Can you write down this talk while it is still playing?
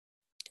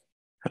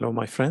Hello,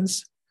 my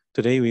friends.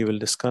 Today we will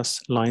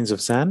discuss lines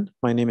of Zahn.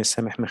 My name is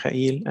Sameh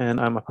Mikhail and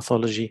I'm a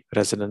pathology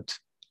resident.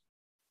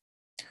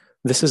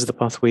 This is the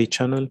Pathway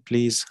channel.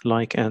 Please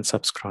like and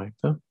subscribe.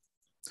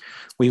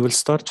 We will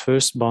start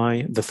first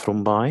by the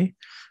thrombi,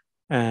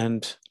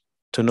 and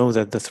to know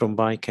that the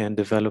thrombi can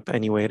develop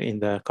anywhere in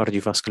the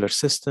cardiovascular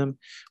system,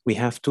 we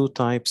have two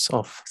types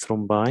of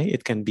thrombi.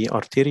 It can be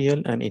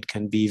arterial and it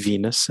can be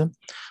venous.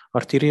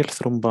 Arterial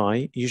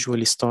thrombi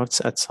usually starts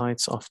at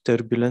sites of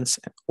turbulence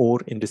or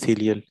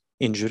endothelial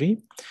injury,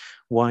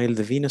 while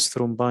the venous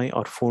thrombi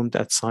are formed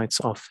at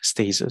sites of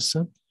stasis.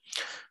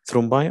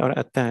 Thrombi are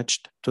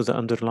attached to the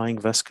underlying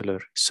vascular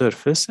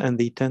surface and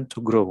they tend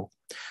to grow.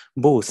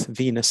 Both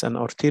venous and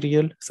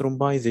arterial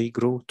thrombi, they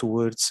grow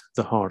towards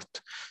the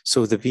heart.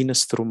 So the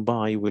venous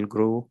thrombi will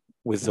grow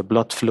with the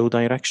blood flow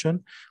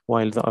direction,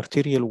 while the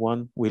arterial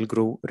one will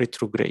grow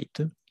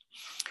retrograde.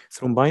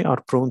 Thrombi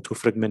are prone to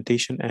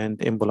fragmentation and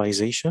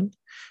embolization.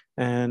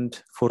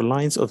 And for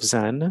lines of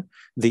Zahn,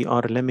 they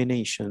are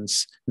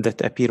laminations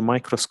that appear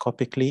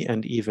microscopically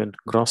and even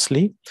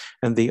grossly,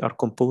 and they are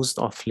composed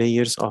of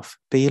layers of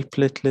pale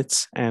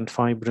platelets and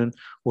fibrin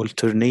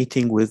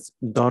alternating with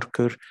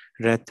darker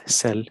red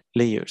cell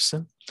layers.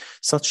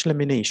 Such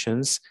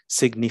laminations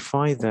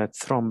signify that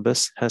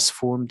thrombus has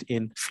formed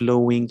in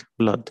flowing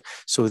blood,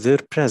 so their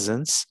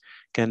presence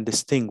can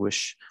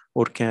distinguish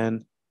or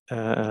can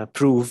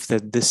prove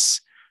that this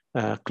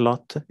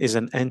clot is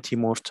an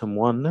ante-mortem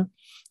one,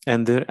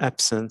 and their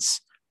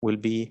absence will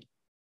be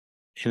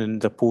in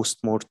the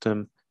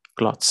post-mortem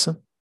clots.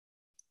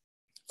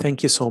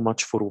 Thank you so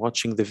much for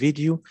watching the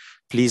video.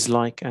 Please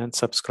like and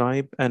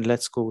subscribe, and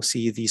let's go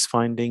see these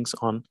findings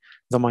on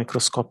the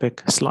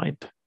microscopic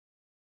slide.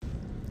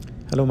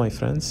 Hello, my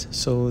friends.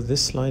 So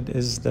this slide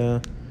is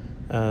the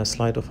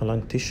slide of a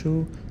lung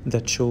tissue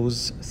that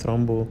shows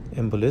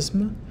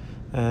thromboembolism.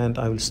 And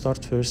I will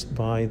start first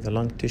by the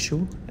lung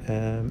tissue.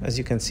 As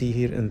you can see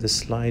here in this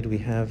slide, we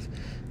have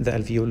the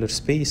alveolar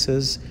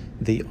spaces.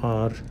 They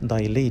are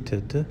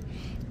dilated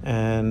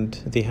and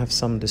they have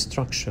some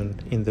destruction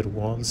in their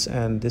walls.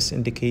 And this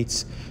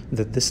indicates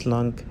that this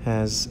lung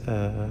has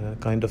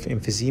kind of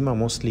emphysema,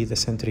 mostly the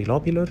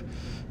centrilobular.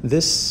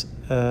 This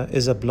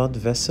is a blood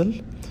vessel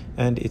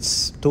and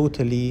it's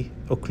totally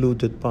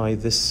occluded by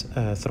this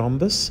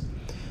thrombus.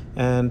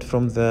 And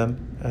from the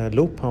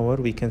low power,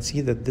 we can see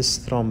that this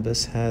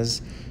thrombus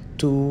has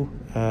two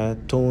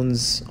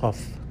tones of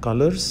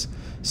colors.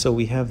 So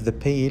we have the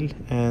pale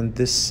and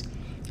this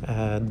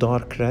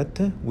dark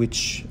red,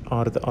 which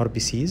are the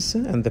RBCs,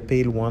 and the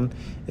pale one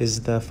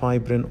is the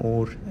fibrin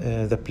or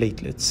the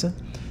platelets.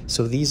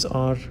 So these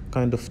are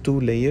kind of two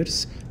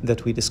layers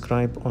that we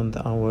describe on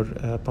our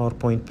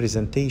PowerPoint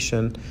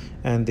presentation,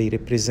 and they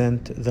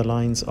represent the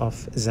lines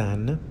of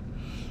Zahn.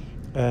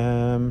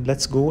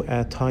 Let's go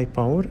at high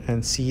power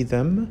and see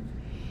them.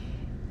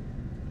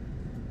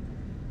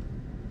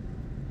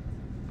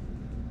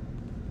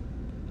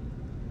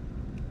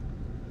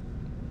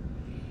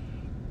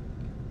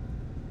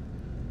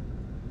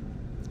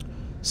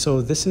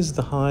 So this is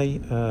the high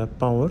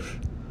power.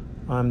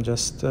 I'll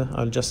just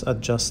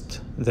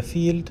adjust the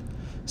field.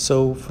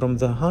 So from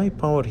the high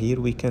power here,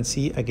 we can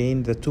see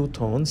again the two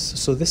tones.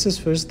 So this is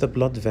first the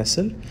blood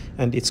vessel,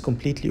 and it's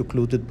completely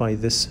occluded by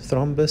this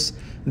thrombus.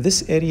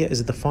 This area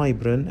is the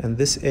fibrin, and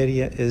this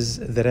area is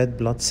the red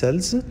blood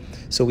cells.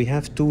 So we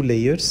have two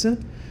layers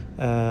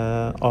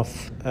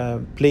of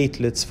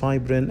platelets,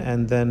 fibrin,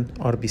 and then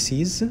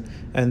RBCs.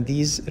 And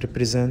these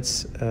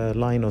represents a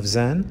line of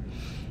Zahn,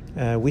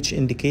 which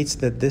indicates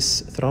that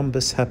this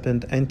thrombus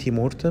happened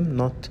ante-mortem,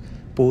 not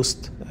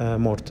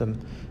post-mortem.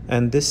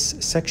 And this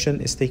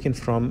section is taken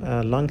from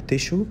lung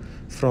tissue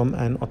from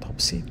an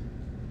autopsy.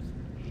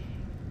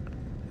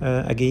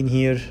 Again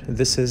here,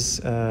 this is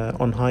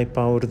on high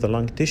power, the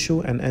lung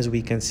tissue, and as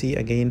we can see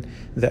again,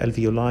 the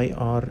alveoli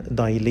are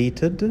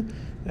dilated,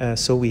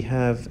 so we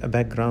have a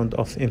background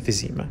of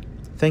emphysema.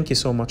 Thank you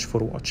so much for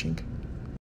watching.